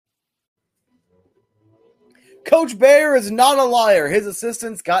Coach Bear is not a liar. His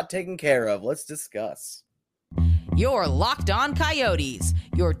assistants got taken care of. Let's discuss. You're Locked On Coyotes,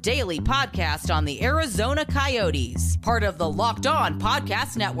 your daily podcast on the Arizona Coyotes, part of the Locked On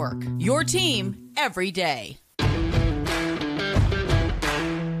Podcast Network, your team every day.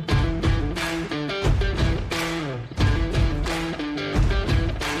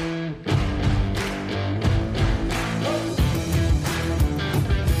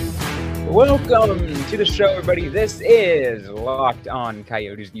 Welcome to the show, everybody. This is Locked On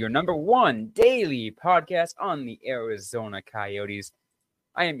Coyotes, your number one daily podcast on the Arizona Coyotes.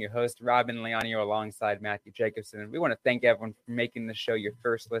 I am your host, Robin Leonio, alongside Matthew Jacobson. We want to thank everyone for making the show your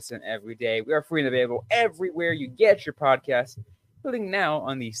first listen every day. We are free and available everywhere you get your podcasts, including now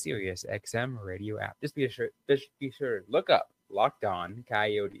on the Sirius XM radio app. Just be sure to look up Locked On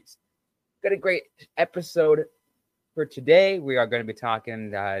Coyotes. Got a great episode for today. We are going to be talking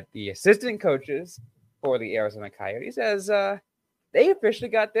the assistant coaches for the Arizona Coyotes as they officially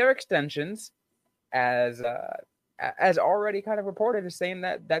got their extensions, as already kind of reported, as saying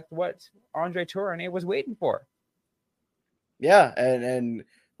that that's what Andre Tourigny was waiting for. Yeah, and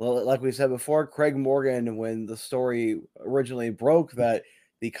well, like we said before, Craig Morgan, when the story originally broke that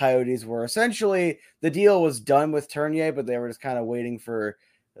the Coyotes were essentially, the deal was done with Tourigny, but they were just kind of waiting for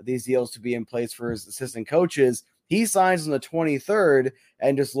these deals to be in place for his assistant coaches. He signs on the 23rd,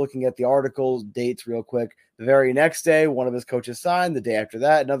 and just looking at the article dates real quick, the very next day, one of his coaches signed. The day after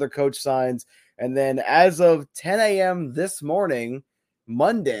that, another coach signs. And then as of 10 a.m. this morning,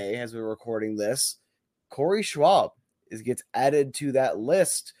 Monday, as we're recording this, Corey Schwab gets added to that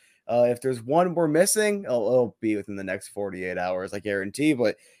list. If there's one we're missing, it'll be within the next 48 hours, I guarantee.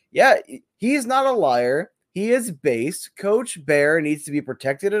 But yeah, he's not a liar. He is based. Coach Bear needs to be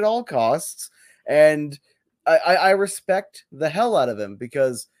protected at all costs. And I respect the hell out of him,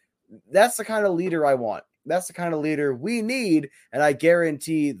 because that's the kind of leader I want. That's the kind of leader we need. And I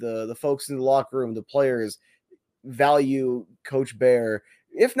guarantee the folks in the locker room, the players, value Coach Bear,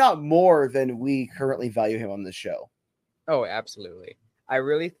 if not more than we currently value him on this show. Oh, absolutely. I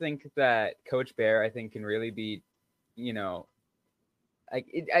really think that Coach Bear, can really be,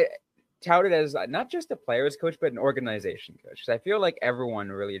 touted as not just a player's coach, but an organization coach. Because I feel like everyone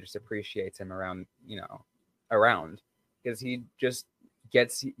really just appreciates him around, because he just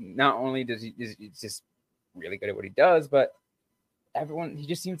gets, not only does he's just really good at what he does, but he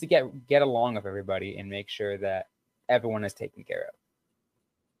just seems to get along with everybody and make sure that everyone is taken care of.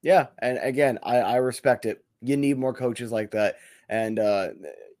 Yeah. And again, I respect it. You need more coaches like that. And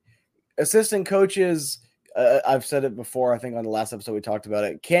assistant coaches, I've said it before, I think on the last episode we talked about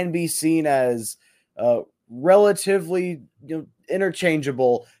it, can be seen as relatively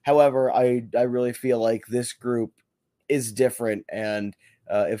interchangeable. However, I really feel like this group is different, and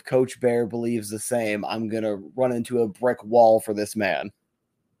if Coach Bear believes the same, I'm gonna run into a brick wall for this man.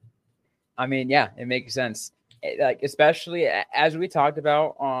 Yeah, it makes sense. Especially as we talked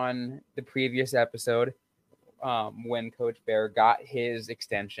about on the previous episode, when Coach Bear got his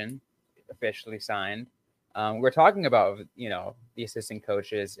extension officially signed. We're talking about, the assistant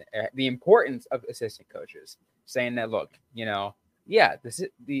coaches, the importance of assistant coaches, saying that, look, the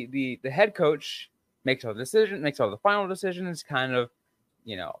head coach makes all the decisions, makes all the final decisions, kind of,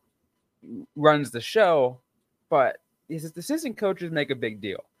 runs the show, but these assistant coaches make a big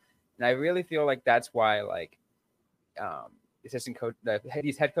deal. And I really feel like that's why,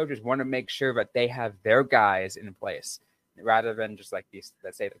 these head coaches want to make sure that they have their guys in place, rather than just like these,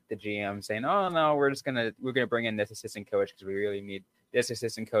 let's say the GM saying, oh no, we're gonna bring in this assistant coach because we really need this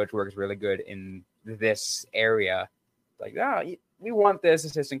assistant coach, works really good in this area. Like, we want this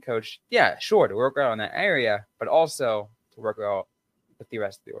assistant coach, yeah, sure, to work out in that area, but also to work out with the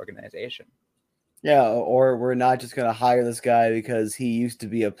rest of the organization. Yeah, or we're not just gonna hire this guy because he used to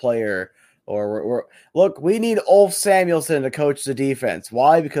be a player. Or look, we need Ulf Samuelsson to coach the defense.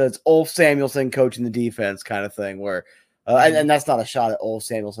 Why? Because Ulf Samuelsson coaching the defense, kind of thing. Where and that's not a shot at Ulf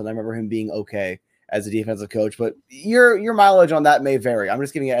Samuelsson. I remember him being okay as a defensive coach, but your mileage on that may vary. I'm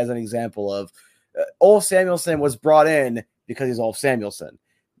just giving it as an example of Ulf Samuelsson was brought in because he's Ulf Samuelsson.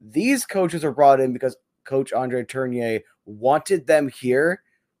 These coaches are brought in because Coach Andre Tourigny wanted them here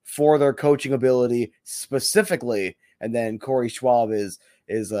for their coaching ability specifically, and then Corey Schwab is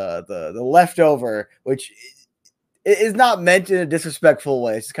the leftover, which is not meant in a disrespectful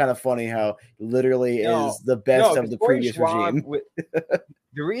way. It's kind of funny how literally is the best of the previous regime.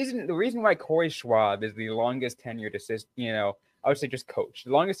 The reason why Corey Schwab is the longest tenured assistant, I would say just coach,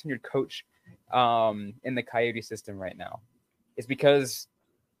 the longest tenured coach in the Coyote system right now, is because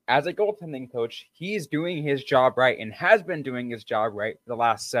as a goaltending coach, he's doing his job right and has been doing his job right for the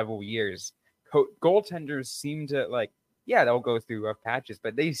last several years, goaltenders seem to they'll go through rough patches,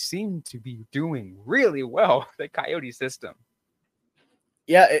 but they seem to be doing really well with the Coyote system.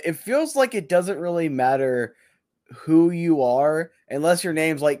 Yeah, it feels like it doesn't really matter who you are, unless your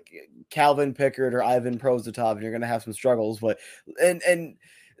name's like Calvin Pickard or Ivan Prositov, and you're going to have some struggles. But and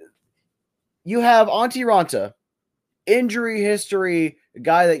you have Antti Ranta, injury history, a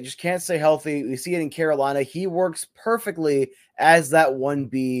guy that just can't stay healthy. We see it in Carolina. He works perfectly as that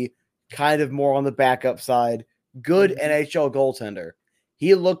 1B, kind of more on the backup side. Good NHL goaltender.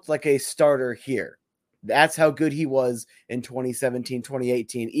 He looked like a starter here. That's how good he was in 2017,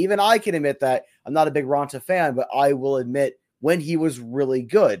 2018. Even I can admit that. I'm not a big Ranta fan, but I will admit when he was really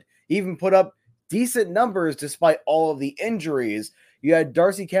good. He even put up decent numbers despite all of the injuries. You had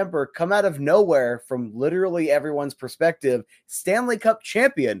Darcy Kemper come out of nowhere from literally everyone's perspective. Stanley Cup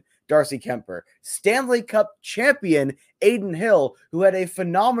champion Darcy Kemper. Stanley Cup champion Adin Hill, who had a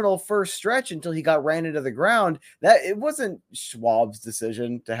phenomenal first stretch until he got ran into the ground. That it wasn't Schwab's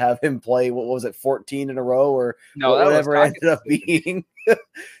decision to have him play, what was it, 14 in a row or whatever it ended up being.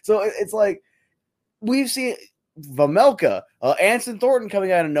 So it's like we've seen Vamelka, Anson Thornton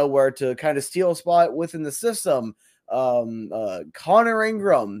coming out of nowhere to kind of steal a spot within the system. Connor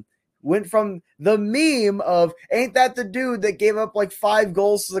Ingram went from the meme of ain't that the dude that gave up like 5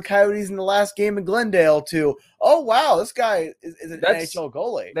 goals to the Coyotes in the last game in Glendale to, oh wow, this guy is an NHL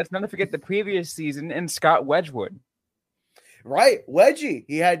goalie. Let's not forget the previous season and Scott Wedgwood. Right, Wedgie.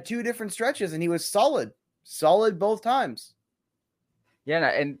 He had 2 different stretches and he was solid both times. Yeah,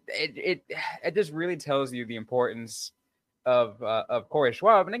 and it just really tells you the importance of Corey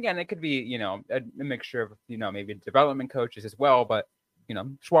Schwab. And again, it could be, a mixture of, maybe development coaches as well, but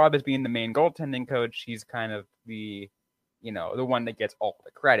Schwab as being the main goaltending coach, he's kind of the one that gets all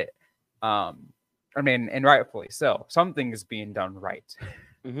the credit. And rightfully so. Something is being done right.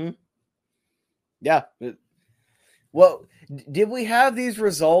 Mm-hmm. Yeah. Well, did we have these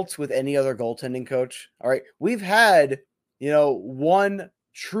results with any other goaltending coach? All right. We've had, one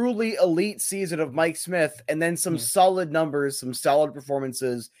truly elite season of Mike Smith and then some solid numbers, some solid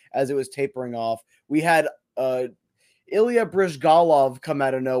performances as it was tapering off. We had, Ilya Bryzgalov come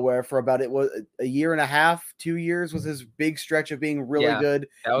out of nowhere for about a year and a half, 2 years was his big stretch of being really good.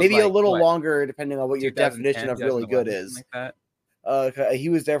 Maybe a little longer, depending on what your definition of really good is. Like he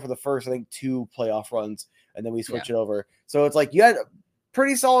was there for the first, I think, 2 playoff runs, and then we switched it over. So it's like you had a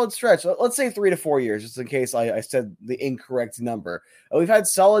pretty solid stretch. Let's say 3 to 4 years, just in case I said the incorrect number. We've had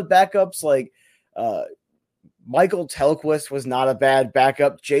solid backups like Michael Telquist was not a bad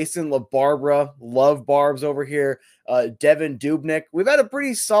backup. Jason LaBarbera, love Barbs over here. Devin Dubnyk. We've had a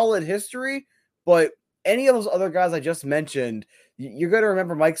pretty solid history, but any of those other guys I just mentioned, you're going to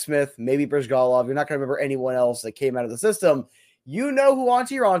remember Mike Smith, maybe Bryzgalov. You're not going to remember anyone else that came out of the system. You know who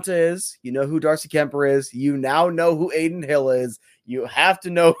Antti Ranta is. You know who Darcy Kemper is. You now know who Adin Hill is. You have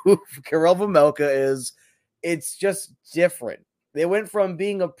to know who Karel Vamelka is. It's just different. They went from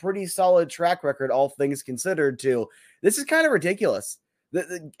being a pretty solid track record, all things considered, to this is kind of ridiculous.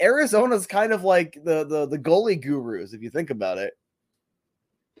 The Arizona's kind of like the goalie gurus, if you think about it.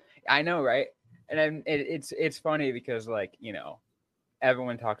 I know, right? And then it's funny because,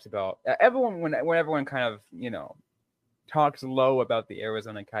 everyone talks about when everyone kind of talks low about the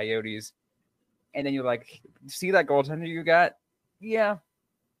Arizona Coyotes, and then you're like, see that goaltender you got? Yeah,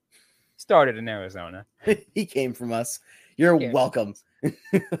 started in Arizona. He came from us. You're welcome.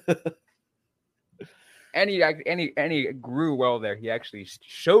 And he grew well there. He actually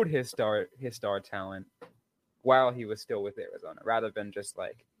showed his star talent while he was still with Arizona, rather than just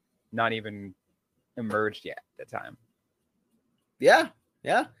not even emerged yet at the time. Yeah.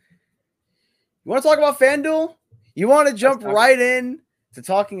 You want to talk about FanDuel? You want to jump right in to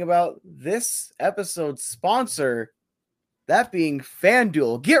talking about this episode's sponsor, that being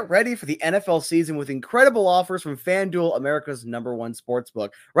FanDuel. Get ready for the NFL season with incredible offers from FanDuel, America's #1 sportsbook.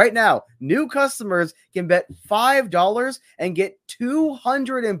 Right now, new customers can bet $5 and get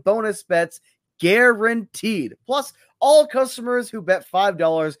 $200 in bonus bets guaranteed. Plus, all customers who bet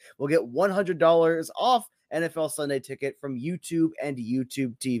 $5 will get $100 off NFL Sunday Ticket from YouTube and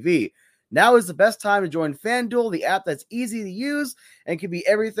YouTube TV. Now is the best time to join FanDuel, the app that's easy to use and can be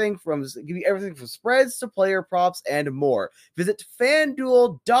everything from spreads to player props and more. Visit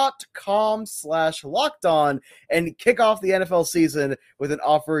FanDuel.com/lockedon and kick off the NFL season with an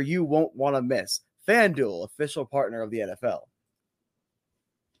offer you won't want to miss. FanDuel, official partner of the NFL.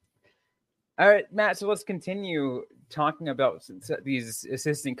 All right, Matt, so let's continue talking about these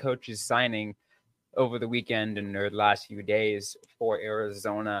assistant coaches signing over the weekend and the last few days for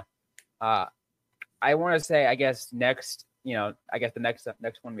Arizona. I want to say, I guess, next I guess the next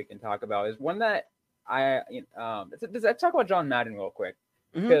one we can talk about is one that let's talk about John Madden real quick,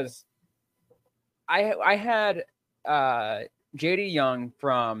 because I had JD Young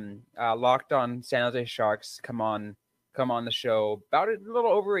from Locked On San Jose Sharks come on the show about a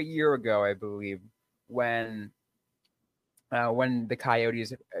little over a year ago, I believe, when the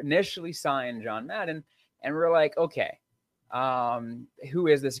Coyotes initially signed John Madden, and we're like, okay, who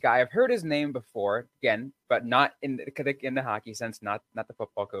is this guy? I've heard his name before, again, but not in the hockey sense, not the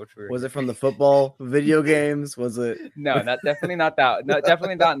football coach. Was it from the football video games? Was it? No, definitely not that. No,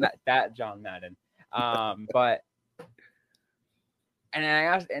 definitely not that John Madden. But and I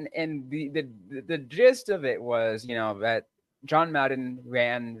asked, and the gist of it was, that John Madden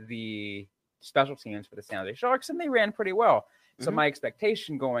ran the special teams for the San Jose Sharks, and they ran pretty well. So my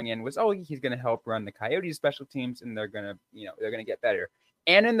expectation going in was, he's going to help run the Coyotes special teams, and they're going to get better.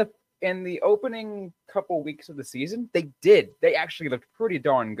 And in the opening couple weeks of the season, they did. They actually looked pretty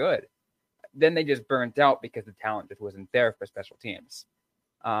darn good. Then they just burnt out because the talent just wasn't there for special teams.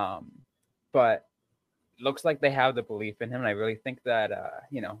 But looks like they have the belief in him, and I really think that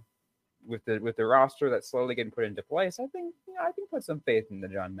with the roster that's slowly getting put into place, I think put some faith in the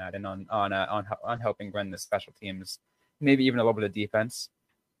John Madden on helping run the special teams. Maybe even a little bit of defense.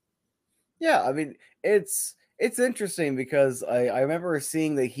 Yeah, I mean, it's interesting because I remember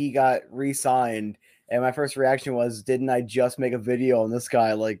seeing that he got re-signed, and my first reaction was, didn't I just make a video on this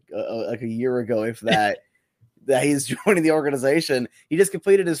guy like a year ago, if that, that he's joining the organization? He just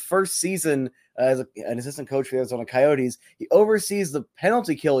completed his first season as an assistant coach for the Arizona Coyotes. He oversees the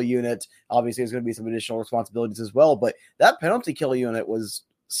penalty kill unit. Obviously, there's going to be some additional responsibilities as well, but that penalty kill unit was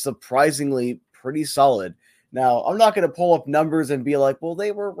surprisingly pretty solid. Now, I'm not going to pull up numbers and be like, well,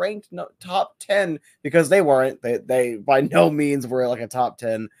 they were ranked top 10, because they weren't. They by no means were like a top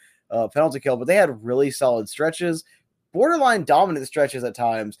 10 penalty kill, but they had really solid stretches, borderline dominant stretches at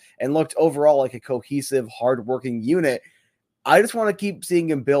times, and looked overall like a cohesive, hardworking unit. I just want to keep seeing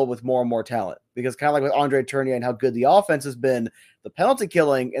him build with more and more talent, because kind of like with Andre Tournier and how good the offense has been, the penalty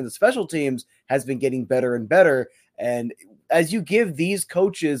killing and the special teams has been getting better and better. And as you give these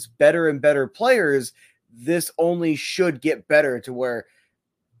coaches better and better players, this only should get better to where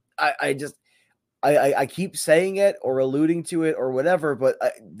I keep saying it or alluding to it or whatever, but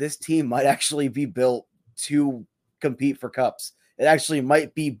this team might actually be built to compete for cups. It actually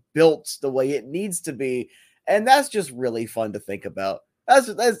might be built the way it needs to be. And that's just really fun to think about. That's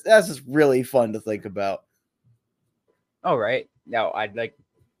just really fun to think about. Oh, right. No, I'd like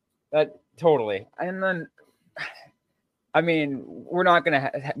that totally. And then, I mean, we're not going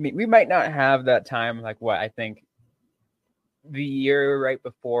to we might not have that time, like what I think the year right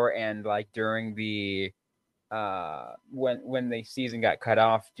before and like during the when the season got cut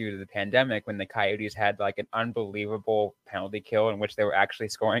off due to the pandemic, when the Coyotes had like an unbelievable penalty kill in which they were actually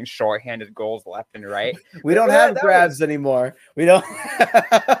scoring shorthanded goals left and right. We don't have grabs anymore. We don't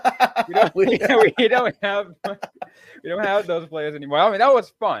we don't have those players anymore. I mean, that was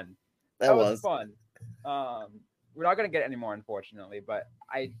fun. That was fun. We're not going to get any more, unfortunately, but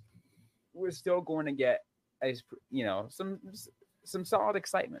we're still going to get some solid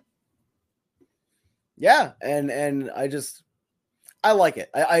excitement. Yeah, and I like it.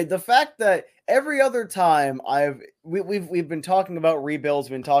 I the fact that every other time we've been talking about rebuilds,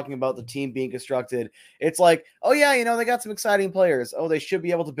 been talking about the team being constructed. It's like, oh yeah, they got some exciting players. Oh, they should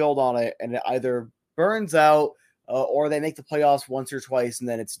be able to build on it, and it either burns out or they make the playoffs once or twice and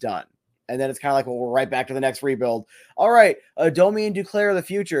then it's done. And then it's kind of like, well, we're right back to the next rebuild. All right, Domi and Duclair of the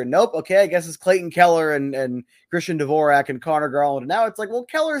future. Nope, okay, I guess it's Clayton Keller and Christian Dvorak and Connor Garland. And now it's like, well,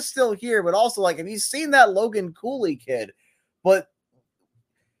 Keller's still here, but also, like, have you seen that Logan Cooley kid? But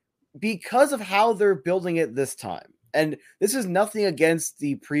because of how they're building it this time, and this is nothing against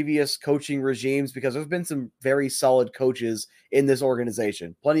the previous coaching regimes, because there's been some very solid coaches in this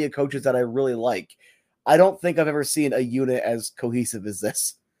organization, plenty of coaches that I really like. I don't think I've ever seen a unit as cohesive as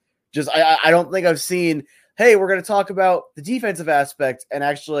this. I don't think I've seen, hey, we're going to talk about the defensive aspect and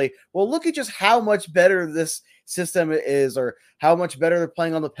actually, well, look at just how much better this system is, or how much better they're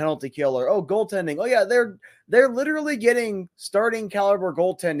playing on the penalty kill, or, oh, goaltending. Oh yeah, they're literally getting starting caliber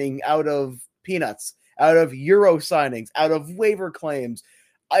goaltending out of peanuts, out of Euro signings, out of waiver claims.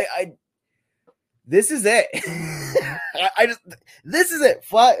 This is it. This is it.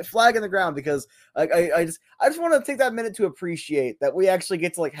 Flag in the ground, because I just want to take that minute to appreciate that we actually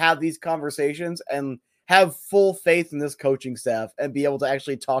get to like have these conversations and have full faith in this coaching staff and be able to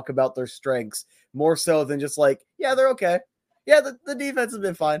actually talk about their strengths more so than just like, yeah, they're okay. Yeah, the defense has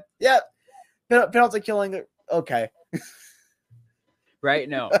been fine. Yeah, penalty killing, okay. Right?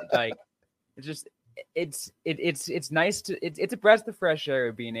 No, like it's just it's nice to it's a breath of fresh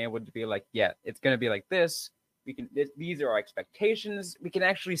air being able to be like, yeah, it's gonna be like this. These are our expectations. We can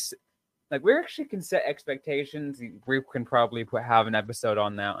actually can set expectations. We can probably have an episode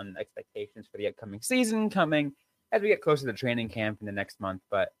on that on expectations for the upcoming season coming as we get closer to training camp in the next month.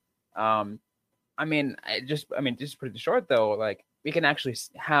 But just to put it short though, like we can actually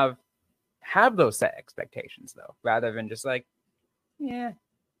have those set expectations though, rather than just like, yeah,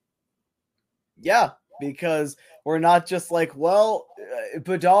 because we're not just like, well,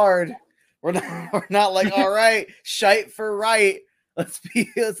 Bedard. We're not like, all right, shite for right. Let's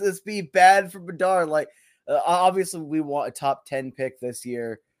be bad for Bedard. Like, obviously, we want a top 10 pick this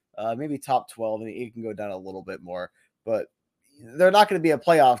year, maybe top 12, and it can go down a little bit more. But they're not going to be a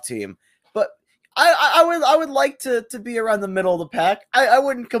playoff team. But I would like to be around the middle of the pack. I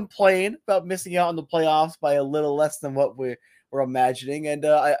wouldn't complain about missing out on the playoffs by a little less than what we're imagining. And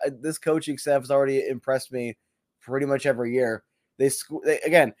this coaching staff has already impressed me pretty much every year. They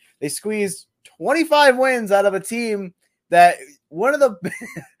squeezed 25 wins out of a team that one of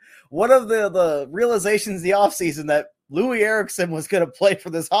the realizations the offseason that Louis Eriksson was going to play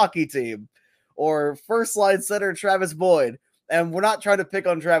for this hockey team, or first line center Travis Boyd. And we're not trying to pick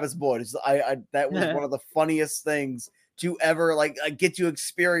on Travis Boyd. That was one of the funniest things to ever get to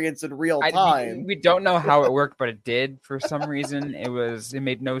experience in real time. We don't know how it worked, but it did for some reason. It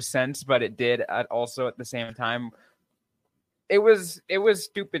made no sense, but it did. Also at the same time, it was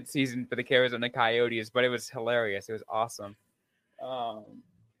stupid season for the Arizona Coyotes, but it was hilarious. It was awesome. But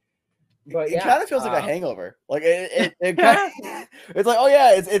it kind of feels like a hangover. Like it it's like, oh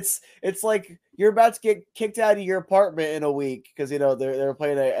yeah, it's like you're about to get kicked out of your apartment in a week because they're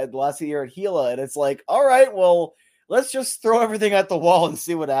playing the last year at Gila, and it's like, all right, well, let's just throw everything at the wall and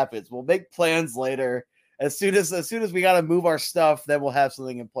see what happens. We'll make plans later. As soon as we got to move our stuff, then we'll have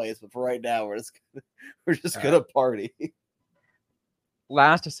something in place. But for right now, we're just gonna party.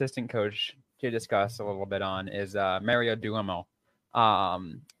 Last assistant coach to discuss a little bit on is Mario Duhamel.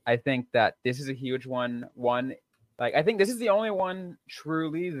 I think that this is a huge one. I think this is the only one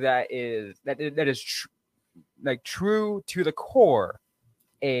truly that is true to the core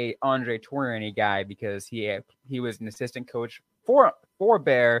a Andre Tourigny guy, because he was an assistant coach for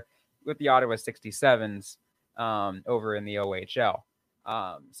Bear with the Ottawa 67s over in the OHL.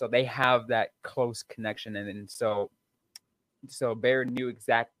 So they have that close connection, and so Bear knew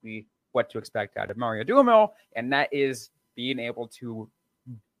exactly what to expect out of Mario Duhamel, and that is being able to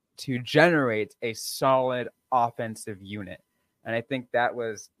generate a solid offensive unit. And I think that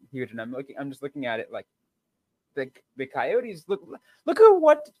was huge. And I'm just looking at it like the Coyotes look at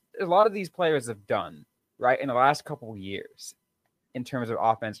what a lot of these players have done right in the last couple of years in terms of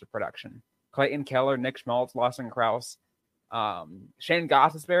offensive production. Clayton Keller, Nick Schmaltz, Lawson Krause, Shane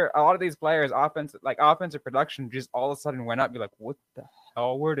Gostisbehere, a lot of these players offensive production just all of a sudden went up. You're like, what the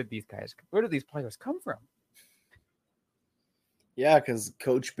hell? Where did these players come from? Yeah, because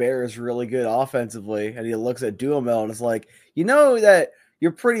Coach Bear is really good offensively, and he looks at Duhamel and is like, that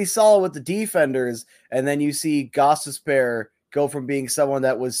you're pretty solid with the defenders, and then you see Gostisbehere go from being someone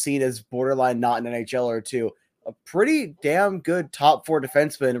that was seen as borderline not an NHLer to a pretty damn good top 4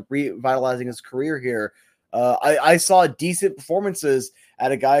 defenseman, revitalizing his career here. I saw decent performances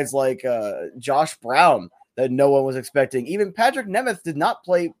out of guys like Josh Brown that no one was expecting. Even Patrick Nemeth did not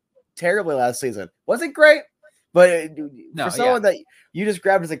play terribly last season. Wasn't great, but for someone that you just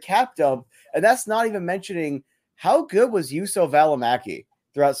grabbed as a cap dump, and that's not even mentioning how good was Juuso Välimäki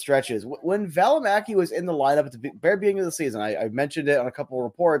throughout stretches. When Välimäki was in the lineup at the very beginning of the season, I mentioned it on a couple of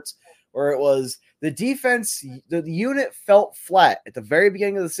reports where it was the defense, the unit felt flat at the very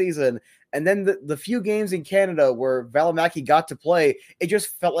beginning of the season. And then the few games in Canada where Välimäki got to play, it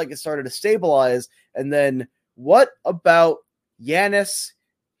just felt like it started to stabilize. And then what about Yanis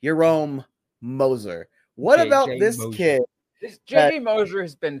Jerome Moser? What about this kid? JJ Moser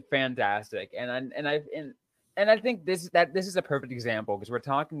has been fantastic, and I think this is a perfect example, because we're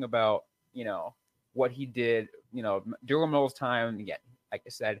talking about what he did. Duhamel's time again. Like I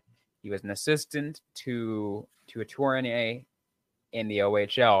said, he was an assistant to a Tourigny in the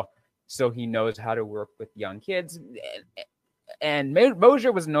OHL, so he knows how to work with young kids. And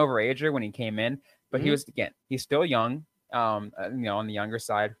Moser was an overager when he came in, but he's still young. On the younger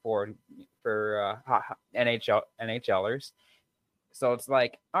side for NHLers. So it's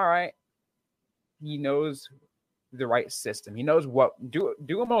like, all right, he knows the right system. He knows what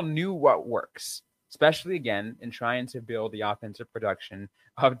Duhamel knew what works, especially again in trying to build the offensive production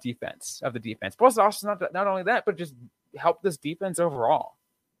of the defense. Plus, also not only that, but just help this defense overall.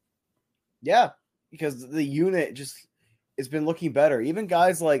 Yeah, because the unit just has been looking better. Even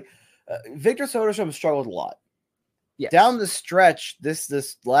guys like Victor Soderstrom struggled a lot. Yes. Down the stretch,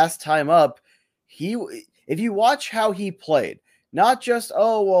 this last time up, if you watch how he played, not just,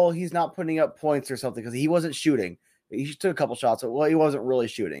 oh, well, he's not putting up points or something because he wasn't shooting. He took a couple shots, but he wasn't really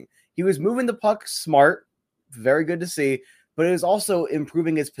shooting. He was moving the puck smart, very good to see, but it was also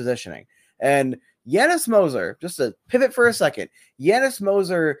improving his positioning. And Yanis Moser, just to pivot for a second, Yanis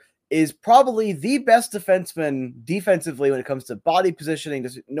Moser is probably the best defenseman defensively when it comes to body positioning,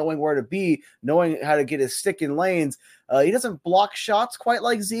 just knowing where to be, knowing how to get his stick in lanes. He doesn't block shots quite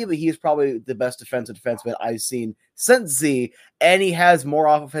like Z, but he is probably the best defenseman I've seen since Z, and he has more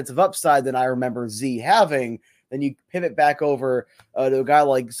offensive upside than I remember Z having. Then you pivot back over to a guy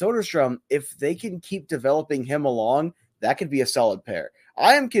like Soderstrom. If they can keep developing him along, that could be a solid pair.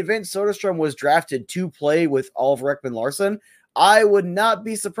 I am convinced Soderstrom was drafted to play with Oliver Ekman-Larsson. I would not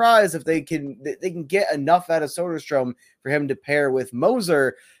be surprised if they can get enough out of Soderstrom for him to pair with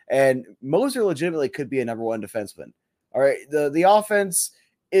Moser, and Moser legitimately could be a number one defenseman. All right, the offense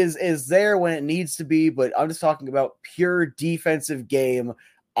is there when it needs to be, but I'm just talking about pure defensive game.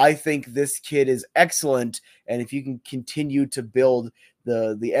 I think this kid is excellent, and if you can continue to build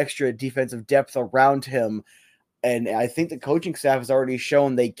the extra defensive depth around him, and I think the coaching staff has already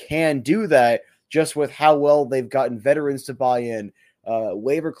shown they can do that just with how well they've gotten veterans to buy in,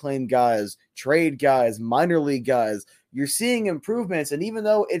 waiver claim guys, trade guys, minor league guys. You're seeing improvements, and even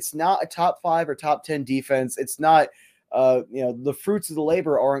though it's not a top 5 or top 10 defense, it's not, the fruits of the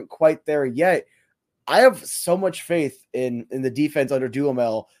labor aren't quite there yet. I have so much faith in the defense under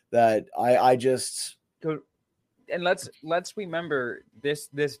Duhamel that I just. And let's remember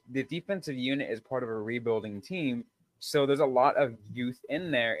the defensive unit is part of a rebuilding team, so there's a lot of youth in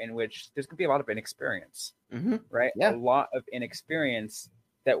there in which there's going to be a lot of inexperience, right? Yeah. A lot of inexperience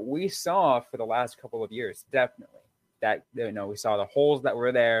that we saw for the last couple of years, definitely. That we saw the holes that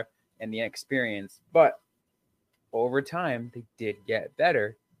were there and the inexperience, but over time they did get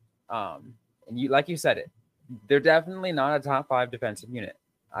better. And like you said, they're definitely not a top 5 defensive unit.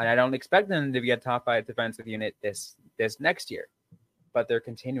 And I don't expect them to be a top 5 defensive unit this next year, but they're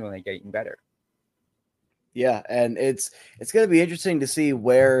continually getting better. Yeah, and it's going to be interesting to see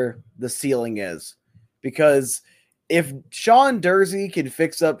where the ceiling is, because if Sean Durzi can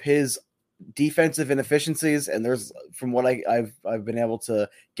fix up his defensive inefficiencies, and there's, from what I've been able to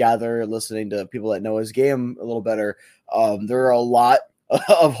gather listening to people that know his game a little better, there are a lot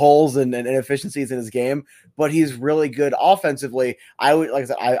of holes and inefficiencies in his game, but he's really good offensively. I would, like I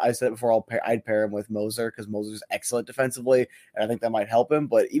said, I said it before, I'd pair him with Moser because Moser's excellent defensively, and I think that might help him.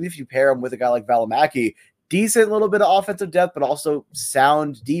 But even if you pair him with a guy like Valimaki, decent little bit of offensive depth, but also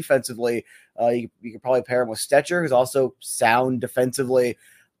sound defensively. You could probably pair him with Stetcher, who's also sound defensively.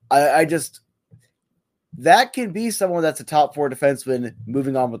 I just, that can be someone that's a top 4 defenseman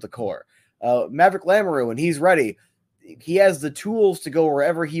moving on with the core. Maverick Lamoureux, when he's ready, he has the tools to go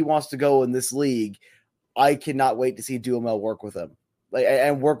wherever he wants to go in this league. I cannot wait to see Duhamel work with him,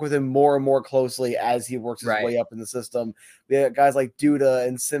 and work with him more and more closely as he works his way up in the system. We have guys like Duda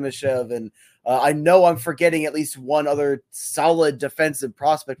and Simishev, and I know I'm forgetting at least one other solid defensive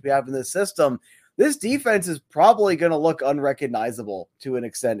prospect we have in this system. This defense is probably going to look unrecognizable to an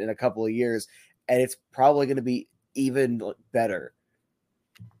extent in a couple of years, and it's probably going to be even better.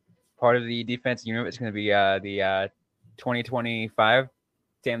 Part of the defense unit is going to be the 2025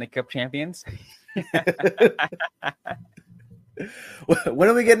 Stanley Cup champions. When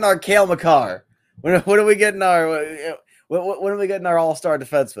are we getting our Cale Makar? When are we getting our when are we getting our all-star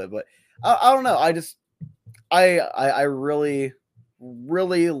defenseman? But I don't know. I really,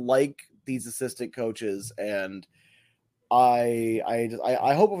 really like these assistant coaches, and I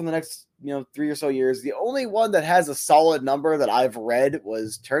hope over the next 3 or so years, the only one that has a solid number that I've read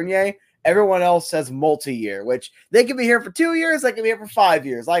was Turnier. Everyone else says multi-year, which they can be here for 2 years, they can be here for 5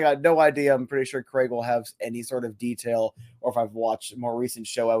 years. I got no idea. I'm pretty sure Craig will have any sort of detail, or if I've watched a more recent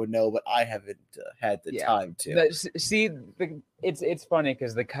show, I would know, but I haven't had the time to. It's funny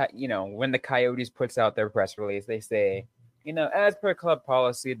because when the Coyotes puts out their press release, they say, as per club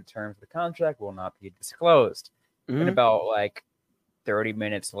policy, the terms of the contract will not be disclosed. And about 30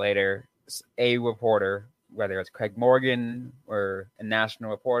 minutes later, a reporter, whether it's Craig Morgan or a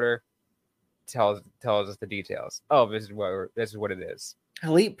national reporter, tells us the details. Oh, this is what it is.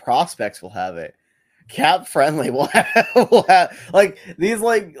 Elite prospects will have it. Cap Friendly will have these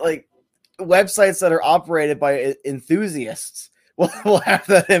websites that are operated by enthusiasts will have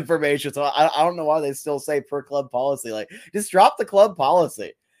that information. So I don't know why they still say per club policy. Just drop the club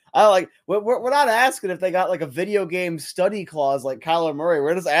policy. We're not asking if they got a video game study clause like Kyler Murray.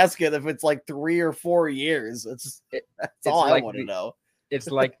 We're just asking if it's 3 or 4 years. That's all I want to know. It's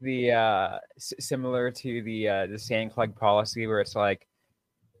like the similar to the Sand Club policy where it's like,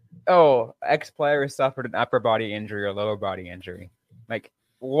 oh, X player suffered an upper body injury or lower body injury. Like,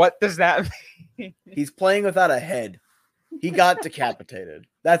 what does that mean? He's playing without a head. He got decapitated.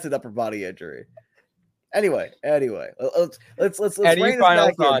 That's an upper body injury. Anyway, let's Any rein us final back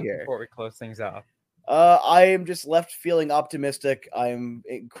in thoughts here. before we close things off? I am just left feeling optimistic. I'm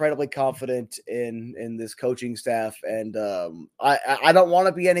incredibly confident in this coaching staff, and I don't want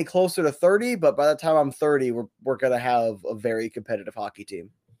to be any closer to 30, but by the time I'm 30, we're gonna have a very competitive hockey team.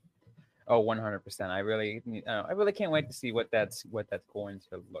 Oh, 100%. I really can't wait to see what that's going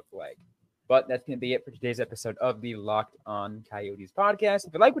to look like. But that's going to be it for today's episode of the Locked On Coyotes podcast.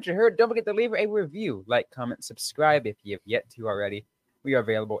 If you like what you heard, don't forget to leave a review, like, comment, subscribe if you have yet to already. We are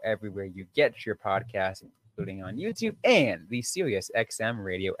available everywhere you get your podcast, including on YouTube and the SiriusXM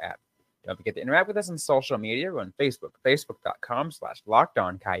radio app. Don't forget to interact with us on social media. We're on Facebook,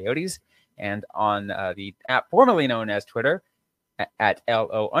 facebook.com/LockedOnCoyotes, and on the app formerly known as Twitter, at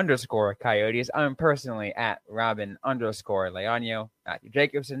LO_Coyotes. I'm personally at Robin_Leonio. Matthew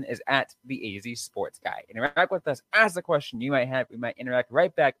Jacobson is at the AZ Sports Guy. Interact with us, ask the question you might have. We might interact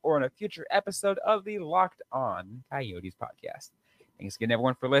right back or in a future episode of the Locked On Coyotes podcast. Thanks again,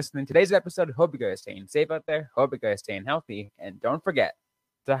 everyone, for listening. Today's episode, hope you guys are staying safe out there. Hope you guys are staying healthy. And don't forget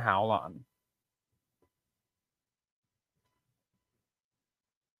to howl on.